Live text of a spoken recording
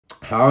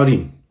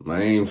Howdy, my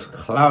name's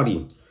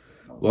Cloudy.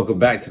 Welcome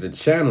back to the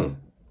channel.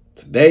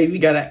 Today we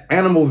got an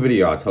animal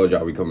video. I told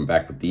y'all we coming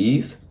back with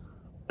these.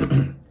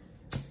 And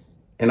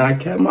I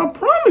kept my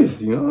promise,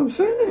 you know what I'm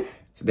saying?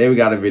 Today we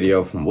got a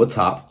video from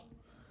WhatsApp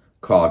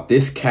called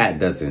This Cat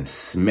Doesn't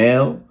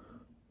Smell,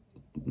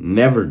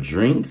 Never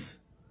Drinks,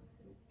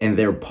 and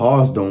Their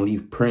Paws Don't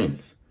Leave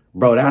Prints.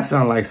 Bro, that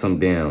sounds like some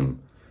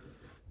damn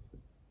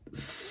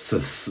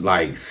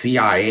like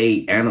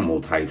CIA animal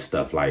type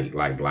stuff, like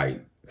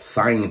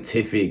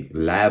scientific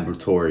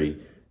laboratory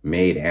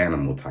made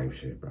animal type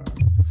shit, bro.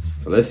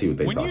 So let's see what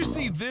they talking about. When you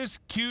see this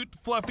cute,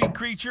 fluffy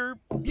creature,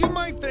 you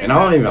might think and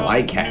I don't even some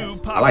like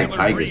cats. I like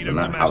tigers, but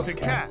not house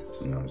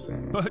cats. You know what I'm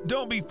saying? But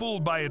don't be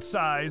fooled by its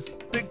size,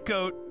 thick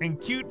coat,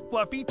 and cute,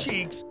 fluffy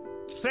cheeks.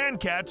 Sand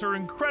cats are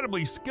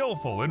incredibly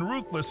skillful and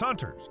ruthless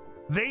hunters.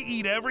 They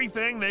eat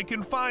everything they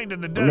can find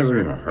in the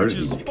desert, which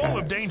is full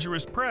of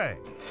dangerous prey.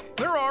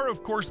 There are,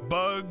 of course,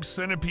 bugs,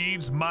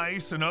 centipedes,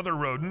 mice, and other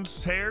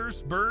rodents,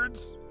 hares,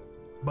 birds.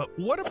 But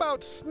what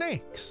about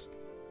snakes?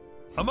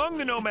 Among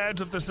the nomads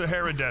of the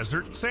Sahara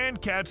Desert,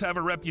 sand cats have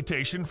a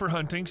reputation for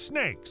hunting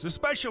snakes,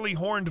 especially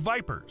horned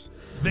vipers.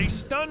 They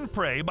stun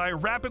prey by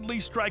rapidly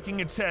striking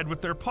its head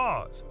with their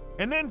paws,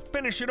 and then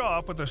finish it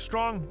off with a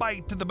strong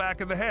bite to the back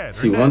of the head.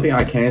 See, one thing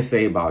I can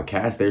say about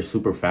cats, they're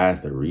super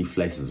fast. Their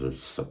reflexes are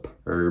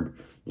superb.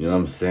 You know what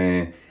I'm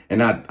saying?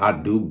 And I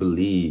do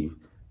believe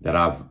that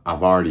I've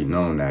already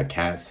known that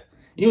cats,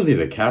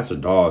 either cats or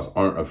dogs,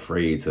 aren't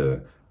afraid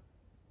to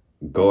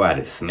go at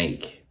a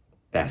snake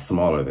that's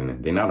smaller than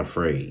them. They're not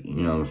afraid.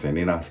 You know what I'm saying?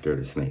 They're not scared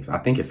of snakes. I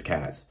think it's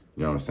cats.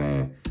 You know what I'm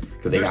saying?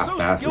 Because they got so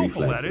fast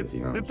reflexes. You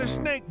know that the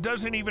snake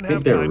doesn't even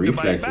have time to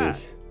bite back.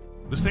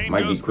 The same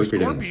goes for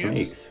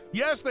scorpions.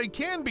 Yes, they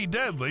can be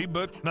deadly,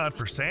 but not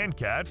for sand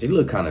cats. They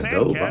look kind of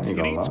dope. Sand cats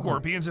can eat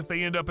scorpions if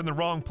they end up in the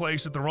wrong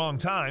place at the wrong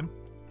time.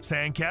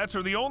 Sand cats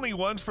are the only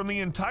ones from the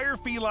entire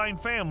feline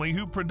family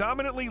who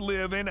predominantly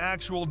live in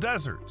actual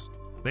deserts.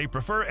 They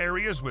prefer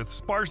areas with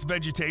sparse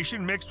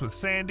vegetation mixed with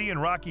sandy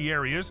and rocky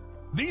areas.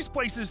 These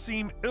places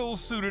seem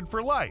ill-suited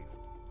for life.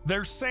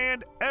 There's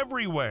sand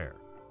everywhere.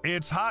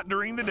 It's hot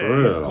during the day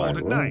and cold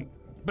at night.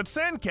 But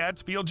sand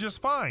cats feel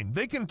just fine.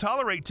 They can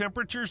tolerate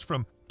temperatures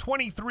from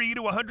 23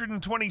 to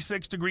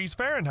 126 degrees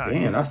Fahrenheit.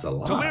 Damn, that's a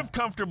lot. To live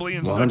comfortably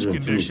in such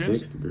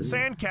conditions,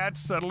 sand cats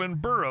settle in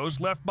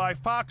burrows left by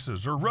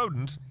foxes or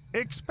rodents,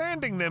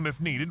 expanding them if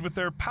needed with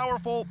their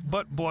powerful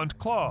but blunt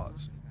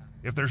claws.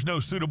 If there's no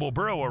suitable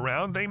burrow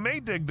around, they may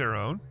dig their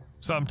own.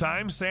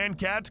 Sometimes sand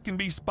cats can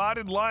be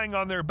spotted lying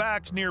on their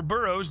backs near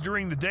burrows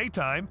during the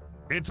daytime.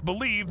 It's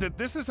believed that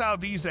this is how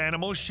these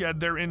animals shed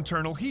their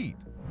internal heat.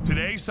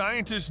 Today,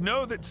 scientists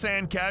know that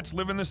sand cats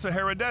live in the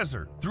Sahara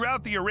Desert,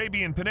 throughout the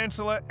Arabian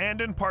Peninsula, and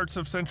in parts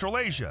of Central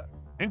Asia,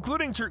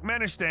 including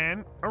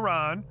Turkmenistan,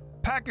 Iran,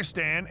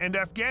 Pakistan, and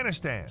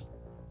Afghanistan.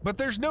 But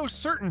there's no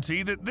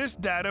certainty that this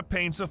data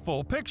paints a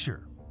full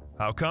picture.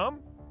 How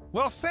come?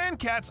 Well, sand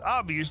cats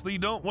obviously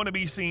don't want to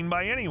be seen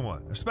by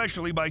anyone,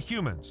 especially by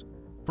humans.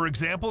 For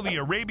example, the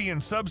Arabian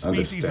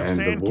subspecies of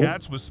sand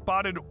cats was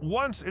spotted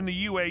once in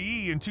the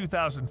UAE in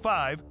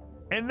 2005,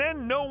 and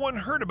then no one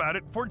heard about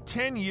it for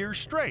 10 years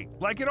straight,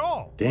 like at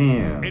all.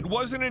 Damn. It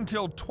wasn't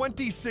until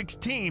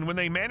 2016 when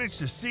they managed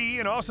to see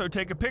and also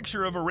take a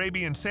picture of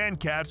Arabian sand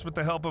cats with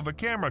the help of a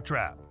camera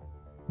trap.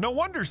 No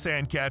wonder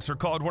sand cats are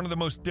called one of the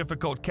most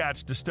difficult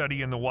cats to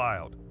study in the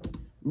wild.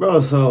 Bro,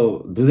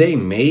 so do they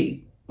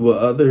mate with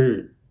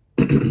other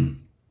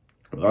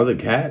other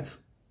cats?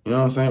 You know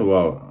what I'm saying?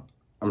 Well,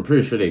 I'm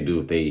pretty sure they do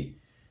if they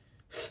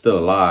still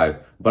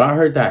alive. But I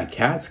heard that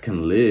cats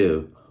can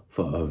live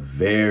for a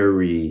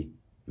very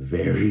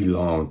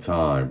long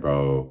time,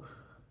 bro.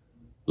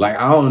 Like,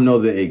 I don't know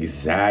the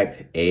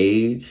exact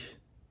age.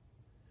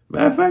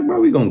 Matter of fact, bro,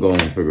 we gonna go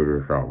and figure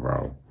this out,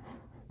 bro.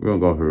 We gonna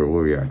go figure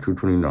where we at,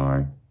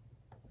 229.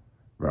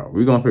 Bro,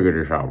 we gonna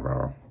figure this out,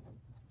 bro.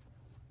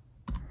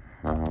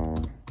 How long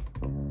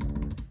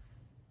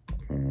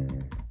can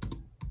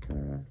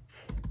cats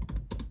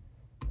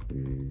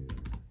live?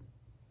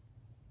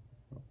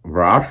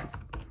 Bro,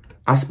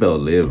 I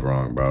spelled live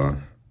wrong, bro.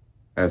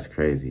 That's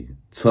crazy.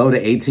 12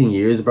 to 18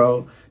 years,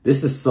 bro.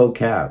 This is so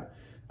cap.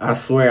 I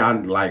swear,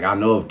 I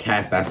know of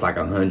cats that's like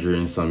 100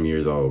 and some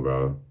years old,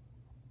 bro.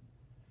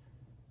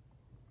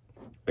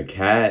 A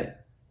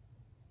cat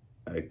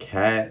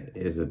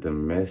is a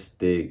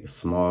domestic,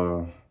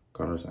 small,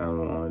 carnivorous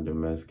animal on a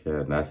domestic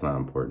cat. That's not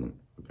important,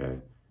 okay?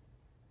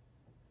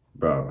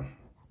 Bro.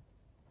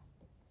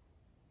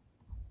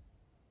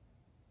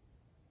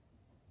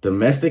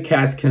 Domestic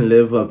cats can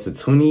live up to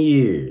 20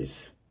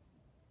 years.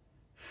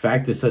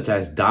 Factors such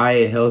as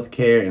diet,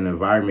 healthcare, and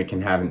environment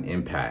can have an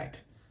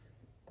impact.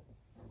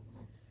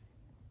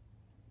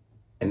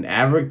 An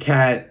average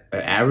cat's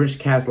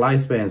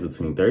lifespan is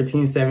between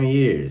 13 and 7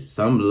 years.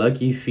 Some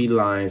lucky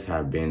felines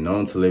have been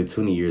known to live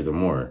 20 years or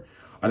more.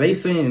 Are they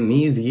saying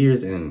these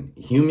years in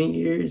human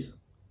years?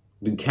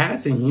 Do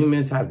cats and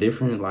humans have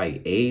different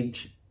like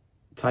age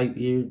type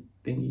year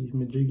thingies,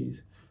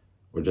 majiggies?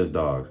 Or just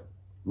dogs?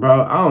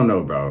 Bro, I don't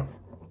know, bro.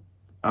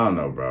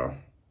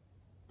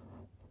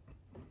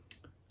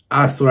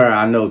 I swear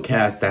I know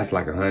cats that's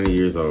like 100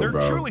 years old, They're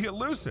bro. truly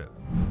elusive.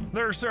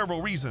 There are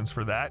several reasons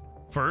for that.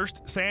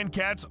 First, sand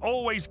cats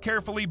always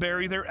carefully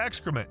bury their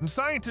excrement, and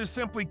scientists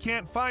simply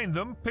can't find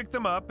them, pick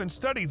them up, and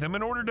study them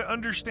in order to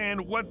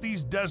understand what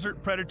these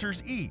desert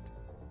predators eat.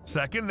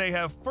 Second, they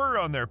have fur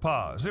on their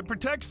paws. It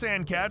protects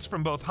sand cats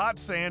from both hot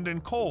sand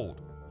and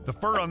cold. The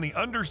fur on the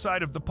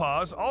underside of the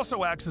paws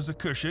also acts as a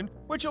cushion,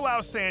 which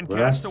allows sand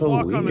cats to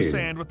walk on the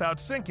sand without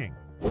sinking.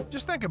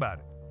 Just think about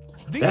it.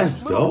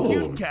 These little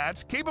cute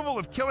cats capable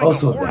of killing a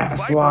horde of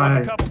vipers with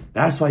a couple.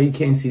 That's why you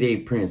can't see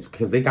their prints,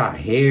 because they got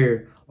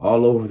hair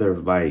all over their,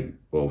 like,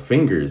 well,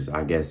 fingers,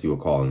 I guess you would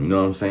call them. You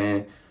know what I'm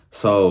saying?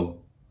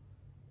 So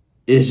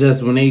it's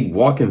just when they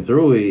walking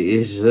through it,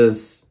 it's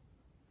just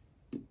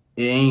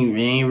it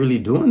ain't really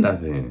doing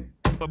nothing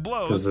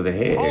because of the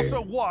hair.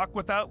 Also walk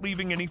without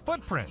leaving any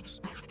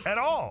footprints at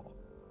all.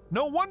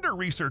 No wonder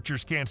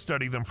researchers can't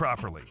study them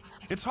properly.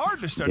 It's hard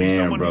to study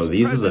someone whose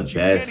presence you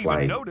can't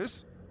even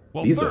notice.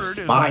 Well, these third, are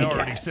spy as I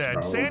already cats, said,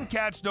 bro. sand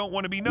cats don't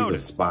want to be noticed.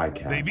 These are spy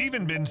cats. They've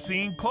even been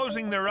seen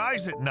closing their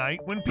eyes at night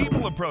when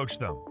people approach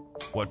them.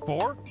 What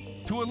for?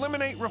 To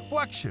eliminate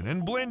reflection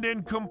and blend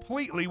in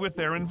completely with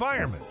their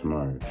environment. That's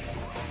smart.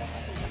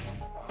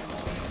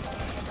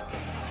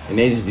 And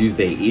they just use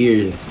their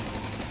ears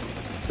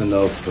to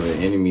know if the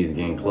enemy is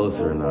getting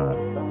closer or not.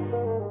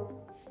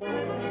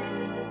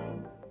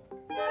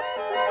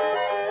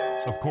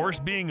 Of course,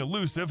 being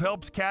elusive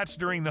helps cats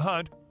during the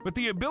hunt, but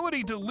the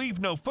ability to leave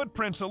no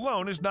footprints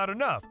alone is not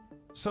enough.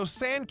 So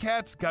sand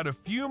cats got a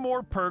few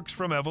more perks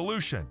from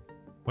evolution.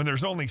 When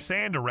there's only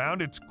sand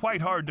around, it's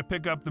quite hard to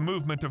pick up the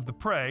movement of the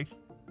prey.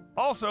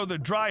 Also, the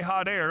dry,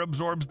 hot air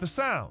absorbs the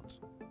sounds.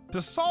 To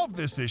solve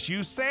this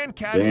issue, sand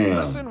cats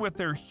listen with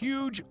their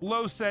huge,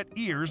 low-set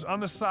ears on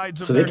the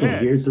sides of their heads. So they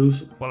can hear through?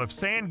 Well, if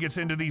sand gets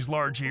into these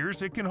large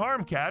ears, it can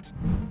harm cats,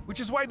 which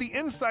is why the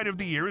inside of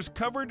the ear is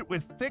covered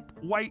with thick,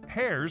 white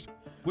hairs,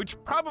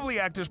 which probably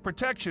act as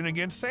protection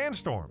against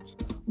sandstorms.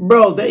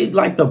 Bro, they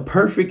like the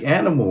perfect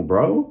animal,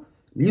 bro.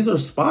 These are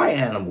spy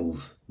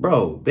animals.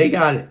 Bro, they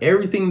got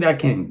everything that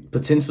can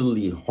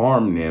potentially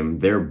harm them.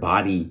 Their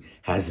body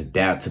has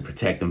adapted to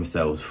protect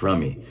themselves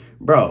from it.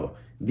 Bro,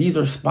 these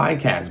are spy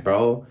cats,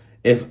 bro.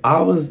 If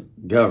I was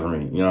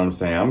government, you know what I'm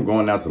saying? I'm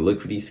going out to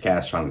look for these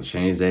cats, trying to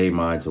change their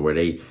mind to where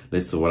they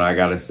listen to what I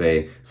gotta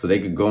say so they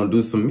could go and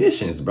do some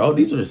missions, bro.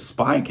 These are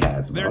spy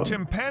cats, bro. Their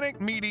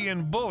tympanic,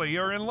 median, bully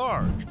are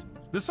enlarged.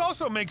 This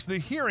also makes the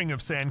hearing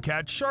of sand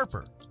cats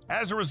sharper.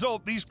 As a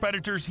result, these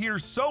predators hear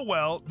so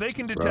well, they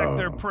can detect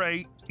their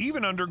prey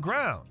even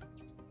underground.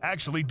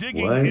 Actually,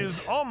 digging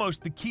is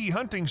almost the key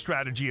hunting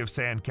strategy of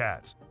sand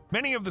cats.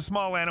 Many of the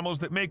small animals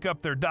that make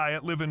up their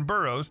diet live in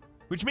burrows,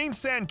 which means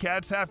sand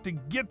cats have to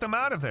get them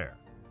out of there.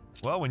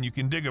 Well, when you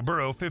can dig a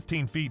burrow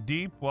 15 feet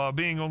deep while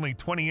being only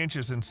 20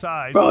 inches in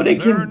size,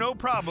 there are no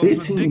problems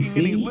with digging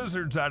any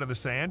lizards out of the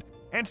sand.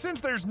 And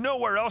since there's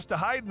nowhere else to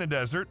hide in the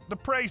desert, the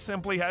prey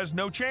simply has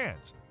no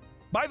chance.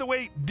 By the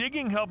way,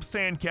 digging helps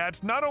sand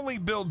cats not only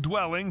build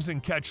dwellings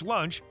and catch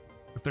lunch.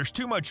 If there's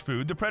too much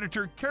food, the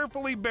predator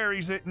carefully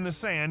buries it in the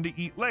sand to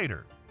eat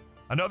later.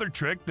 Another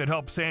trick that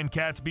helps sand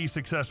cats be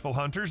successful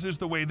hunters is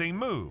the way they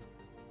move.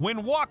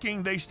 When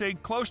walking, they stay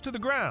close to the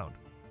ground.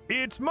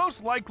 It's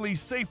most likely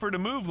safer to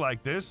move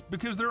like this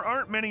because there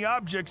aren't many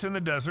objects in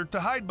the desert to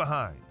hide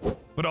behind.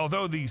 But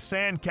although the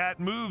sand cat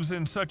moves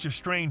in such a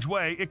strange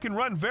way, it can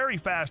run very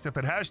fast if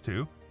it has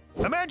to.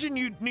 Imagine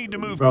you need to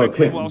move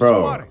quickly while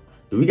squatting.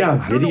 Do we got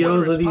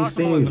videos of these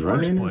things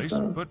running and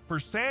stuff? But for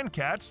sand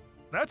cats,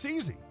 that's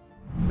easy.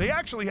 They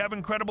actually have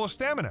incredible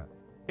stamina.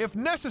 If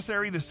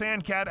necessary, the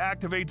sand cat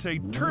activates a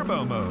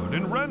turbo mode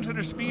and runs at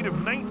a speed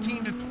of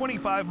 19 to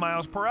 25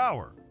 miles per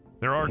hour.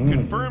 There are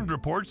confirmed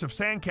reports of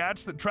sand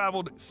cats that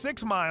traveled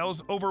 6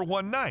 miles over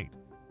one night,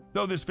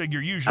 though this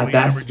figure usually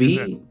averages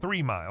at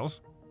 3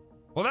 miles.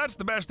 Well, that's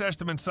the best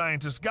estimate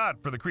scientists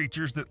got for the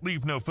creatures that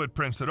leave no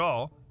footprints at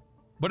all.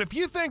 But if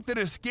you think that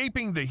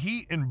escaping the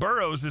heat in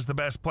burrows is the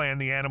best plan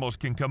the animals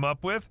can come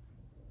up with,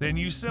 then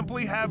you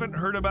simply haven't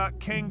heard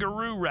about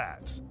kangaroo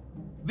rats.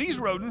 These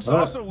rodents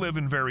also live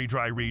in very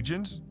dry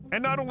regions,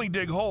 and not only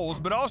dig holes,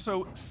 but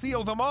also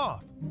seal them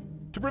off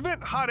to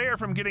prevent hot air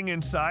from getting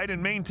inside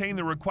and maintain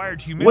the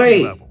required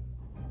humidity level.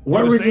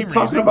 Weren't we just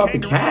talking about the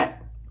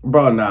cat?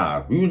 Bro,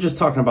 nah, we were just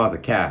talking about the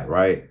cat,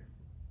 right?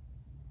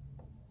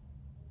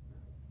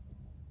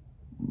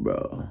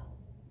 Bro.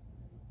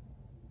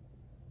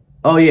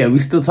 Oh yeah, we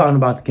still talking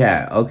about the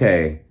cat.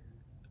 Okay.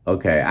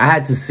 I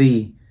had to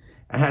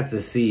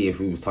see if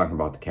we was talking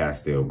about the cat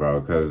still,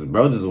 bro, because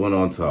bro just went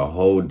on to a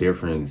whole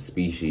different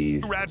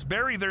species. Rats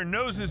bury their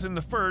noses in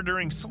the fur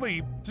during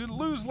sleep to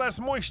lose less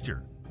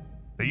moisture.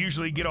 They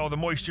usually get all the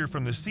moisture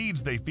from the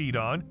seeds they feed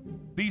on.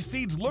 These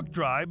seeds look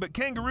dry, but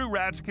kangaroo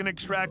rats can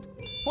extract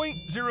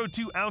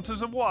 0.02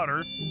 ounces of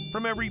water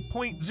from every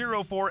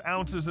 0.04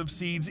 ounces of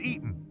seeds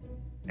eaten.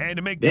 And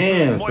to make the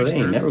food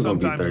moisture,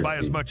 sometimes by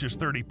as much as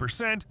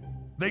 30%,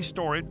 they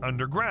store it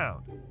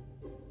underground.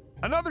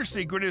 Another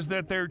secret is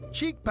that their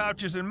cheek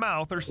pouches and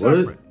mouth are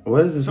separate.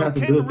 What does this have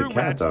to do with the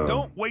cat, though?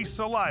 Don't waste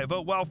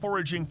saliva while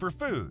foraging for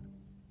food.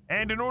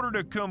 And in order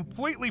to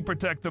completely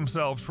protect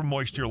themselves from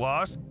moisture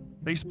loss,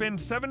 they spend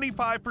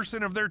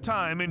 75% of their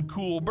time in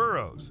cool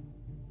burrows.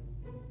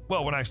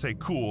 Well, when I say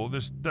cool,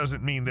 this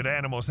doesn't mean that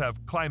animals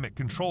have climate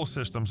control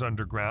systems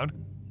underground.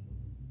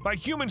 By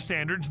human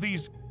standards,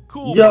 these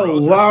cool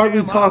burrows why are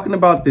we talking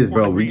about this,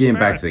 bro? We getting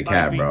back to the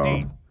cat, bro.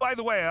 Deep. By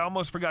the way, I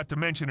almost forgot to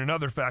mention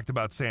another fact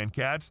about sand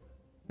cats.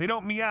 They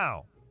don't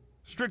meow.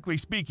 Strictly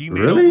speaking,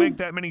 they don't make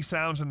that many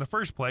sounds in the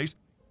first place,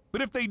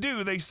 but if they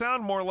do, they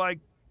sound more like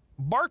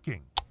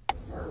barking.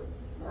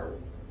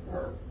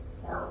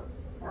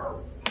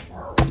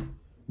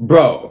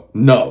 Bro,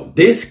 no.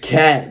 This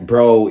cat,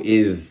 bro,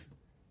 is...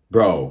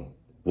 Bro,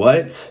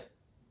 what?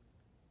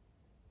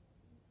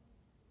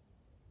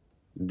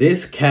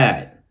 This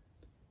cat...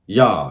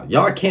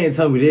 Y'all can't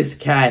tell me this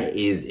cat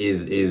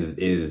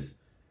is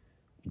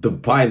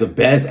probably the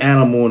best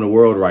animal in the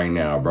world right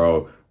now,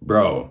 bro.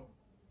 Bro.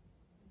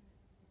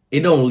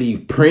 It don't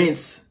leave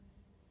prints.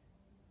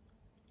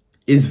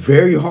 It's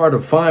very hard to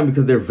find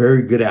because they're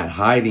very good at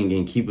hiding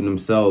and keeping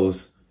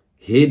themselves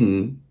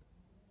hidden.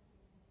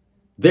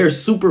 They're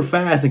super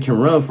fast and can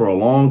run for a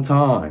long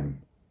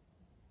time.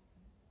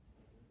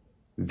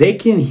 They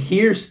can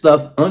hear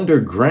stuff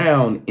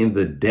underground in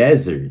the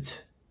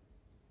desert.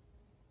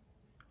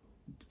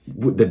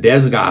 The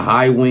desert got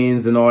high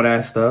winds and all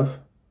that stuff.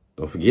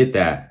 Don't forget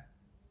that.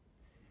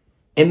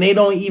 And they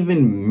don't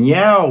even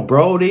meow,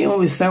 bro. They don't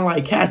even sound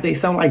like cats. They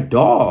sound like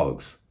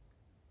dogs.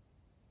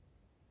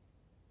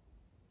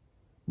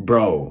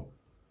 Bro,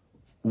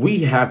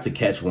 we have to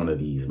catch one of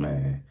these,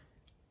 man.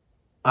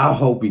 I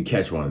hope we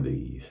catch one of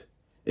these.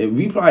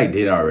 We probably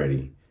did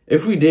already.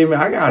 If we did,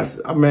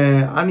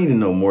 man, I need to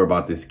know more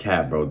about this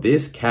cat, bro.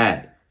 This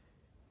cat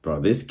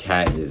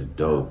is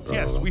dope, bro.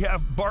 Yes, we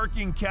have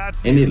barking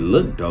cats. And it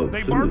looked dope,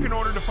 They too. bark in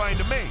order to find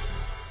a mate.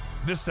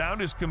 This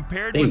sound is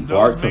compared with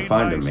those made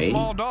by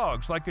small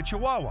dogs like a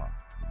chihuahua.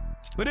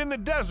 But in the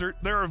desert,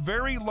 there are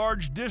very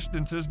large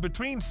distances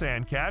between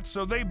sand cats,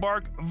 so they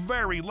bark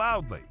very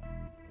loudly,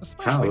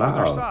 especially for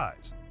their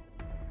size.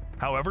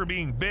 However,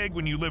 being big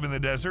when you live in the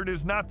desert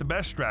is not the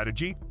best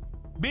strategy.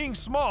 Being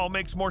small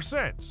makes more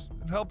sense.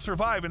 It helps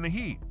survive in the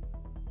heat.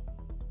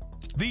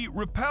 The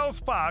Rappel's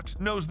fox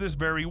knows this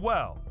very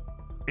well.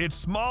 Its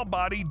small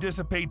body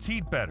dissipates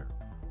heat better.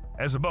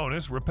 As a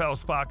bonus,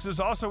 Rappel's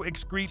foxes also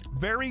excrete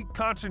very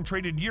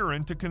concentrated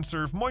urine to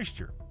conserve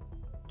moisture.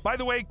 By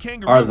the way,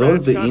 kangaroo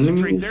rats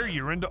concentrate their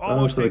urine to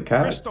almost a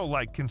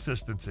crystal-like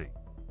consistency.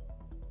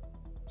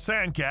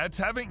 Sand cats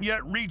haven't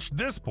yet reached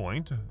this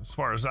point, as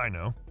far as I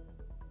know.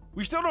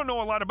 We still don't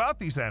know a lot about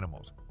these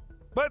animals,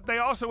 but they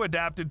also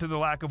adapted to the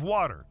lack of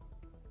water.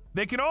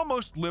 They can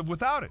almost live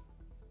without it.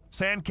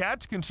 Sand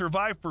cats can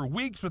survive for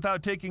weeks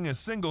without taking a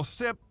single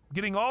sip,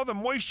 getting all the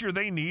moisture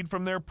they need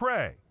from their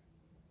prey.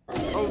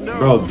 Oh, no.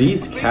 Bro,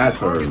 these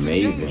cats are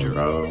amazing,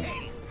 bro.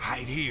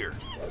 Hide here.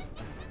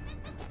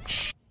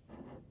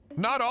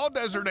 Not all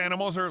desert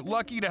animals are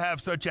lucky to have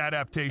such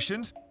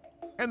adaptations,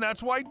 and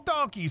that's why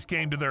donkeys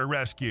came to their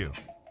rescue.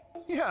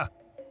 Yeah,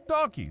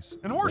 donkeys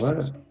and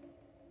horses. What?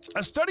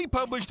 A study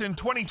published in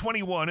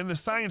 2021 in the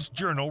Science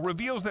Journal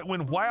reveals that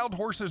when wild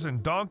horses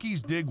and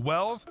donkeys dig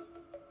wells,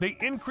 they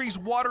increase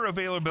water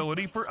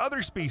availability for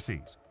other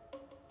species.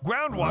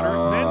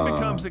 Groundwater then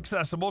becomes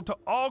accessible to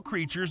all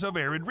creatures of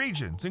arid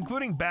regions,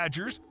 including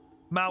badgers,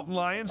 mountain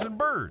lions, and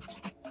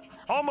birds.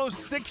 Almost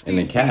 60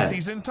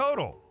 species in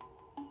total.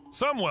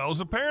 Some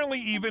wells apparently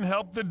even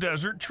help the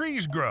desert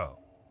trees grow.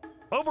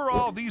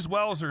 Overall, these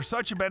wells are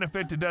such a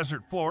benefit to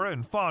desert flora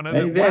and fauna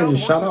that wild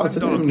horses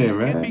and donkeys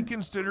can be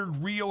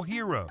considered real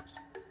heroes.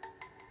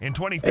 In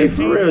 2015, hey,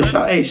 for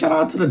real, shout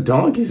out to the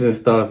donkeys and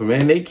stuff,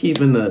 man. They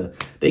keeping the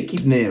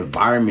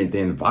environment the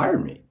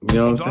environment. You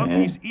know what I'm saying?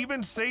 Donkeys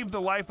even saved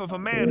the life of a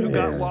man who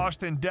got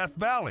lost in Death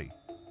Valley.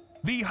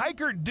 The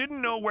hiker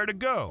didn't know where to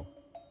go,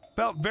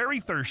 felt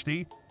very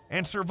thirsty,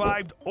 and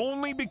survived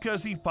only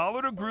because he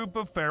followed a group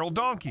of feral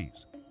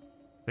donkeys.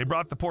 They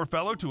brought the poor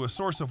fellow to a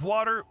source of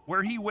water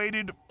where he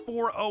waited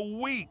for a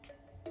week.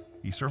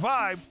 He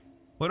survived,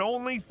 but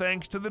only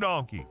thanks to the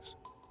donkeys.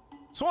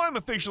 So I'm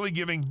officially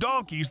giving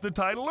donkeys the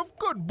title of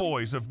good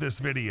boys of this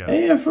video.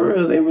 Yeah, for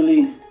real, they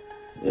really,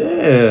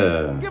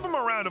 yeah. Give them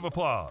a round of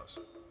applause.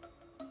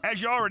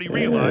 As you already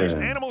realized,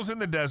 animals in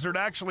the desert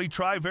actually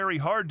try very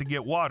hard to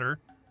get water.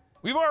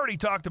 We've already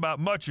talked about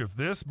much of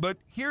this, but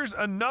here's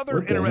another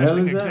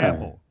interesting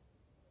example.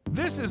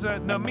 This is a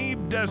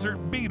Namib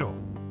desert beetle.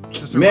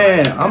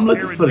 Man, I'm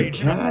looking for the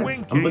cats.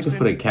 I'm looking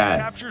for the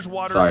cats.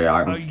 Sorry,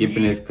 I'm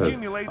skipping this because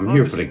I'm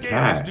here for the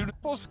cat. Due to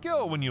full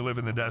skill when you live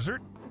in the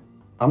desert.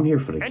 I'm here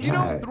for the cat. And you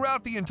know,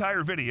 throughout the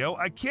entire video,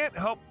 I can't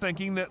help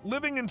thinking that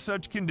living in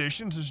such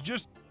conditions is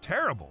just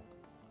terrible.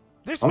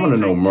 This I want to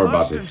know more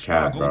about this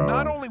cat, bro.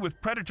 Not only with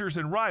predators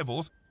and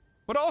rivals,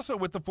 but also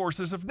with the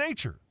forces of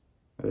nature.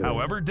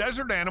 However,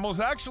 desert animals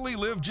actually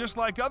live just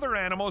like other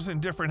animals in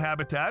different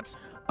habitats.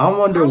 I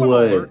wonder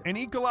what an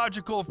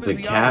ecological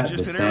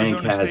physiologist at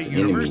Arizona State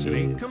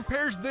University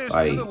compares this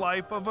to the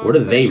life of a what are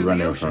they fish in the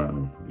running ocean.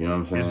 from? You know what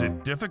I'm saying? Is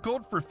it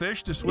difficult for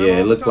fish to swim? Yeah, all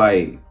it the looked time?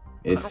 like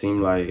it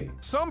seemed like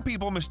Some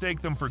people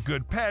mistake them for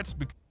good pets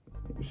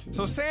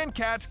So sand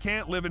cats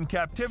can't live in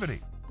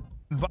captivity.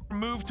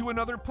 Move to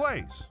another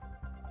place.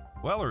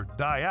 Well, or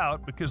die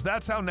out, because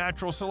that's how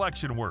natural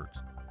selection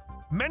works.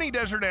 Many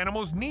desert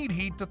animals need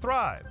heat to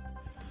thrive.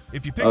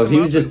 If you pick them he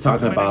up was just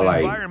talking about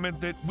like environment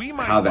that we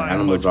might how the find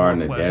animals are in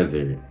the pleasant,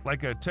 desert,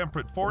 like a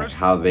temperate forest. like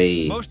how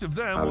they most of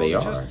them how will they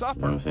are. just suffer.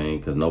 You know what I'm saying?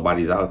 Because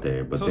nobody's out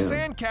there. But so them.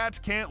 sand cats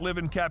can't live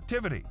in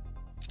captivity.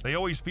 They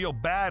always feel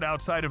bad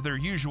outside of their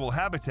usual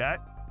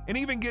habitat and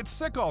even get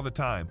sick all the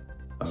time.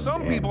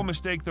 Some people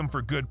mistake them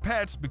for good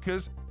pets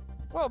because,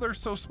 well, they're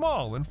so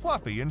small and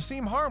fluffy and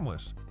seem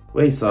harmless.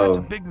 Wait, so that's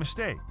a big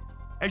mistake.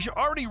 As you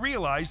already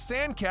realize,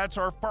 sand cats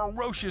are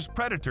ferocious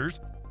predators,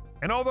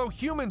 and although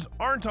humans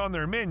aren't on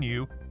their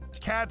menu,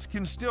 cats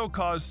can still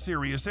cause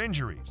serious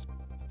injuries.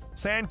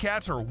 Sand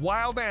cats are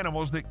wild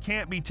animals that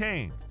can't be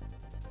tamed,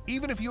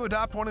 even if you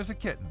adopt one as a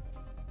kitten.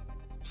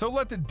 So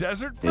let the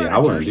desert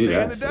predators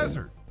stay in the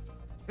desert.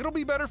 It'll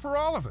be better for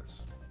all of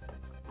us.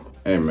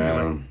 Hey,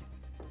 man.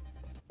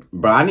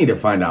 Bro, I need to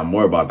find out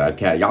more about that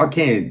cat. Y'all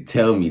can't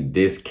tell me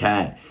this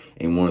cat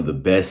ain't one of the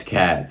best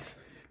cats.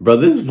 Bro,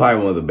 this is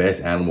probably one of the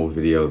best animal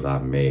videos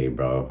I've made,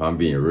 bro. If I'm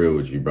being real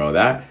with you,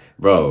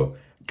 bro.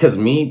 Because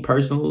me,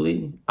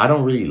 personally, I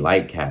don't really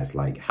like cats,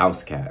 like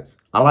house cats.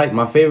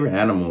 My favorite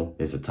animal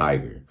is a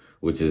tiger,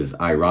 which is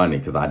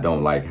ironic because I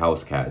don't like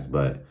house cats,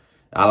 but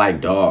I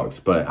like dogs,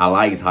 but I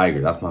like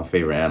tigers. That's my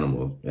favorite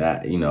animal.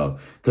 That, you know,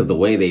 because the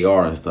way they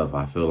are and stuff,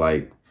 I feel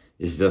like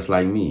it's just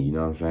like me, you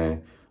know what I'm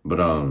saying?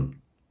 But,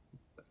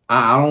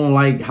 I don't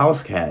like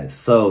house cats.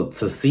 So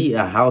to see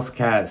a house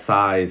cat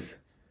size,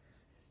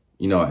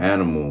 you know,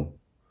 animal,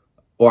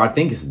 or I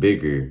think it's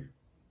bigger.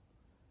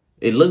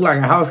 It looked like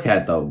a house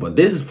cat though, but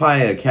this is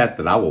probably a cat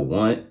that I would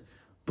want.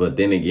 But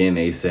then again,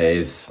 they say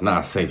it's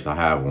not safe to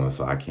have one,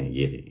 so I can't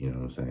get it. You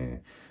know what I'm saying?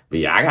 But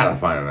yeah, I gotta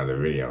find another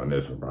video on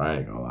this one, bro. I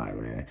ain't gonna lie,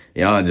 man.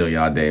 Y'all enjoy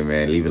y'all day,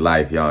 man. Leave a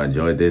like if y'all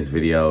enjoyed this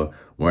video.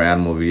 More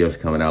animal videos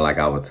coming out, like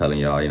I was telling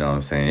y'all, you know what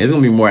I'm saying? It's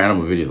gonna be more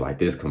animal videos like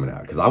this coming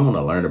out, because I want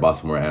to learn about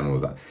some more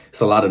animals.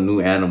 It's a lot of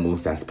new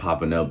animals that's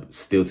popping up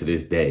still to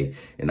this day,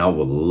 and I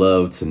would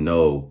love to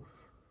know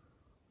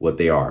what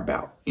they are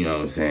about. You know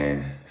what I'm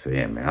saying? So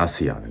yeah, man, I'll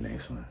see y'all in the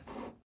next one.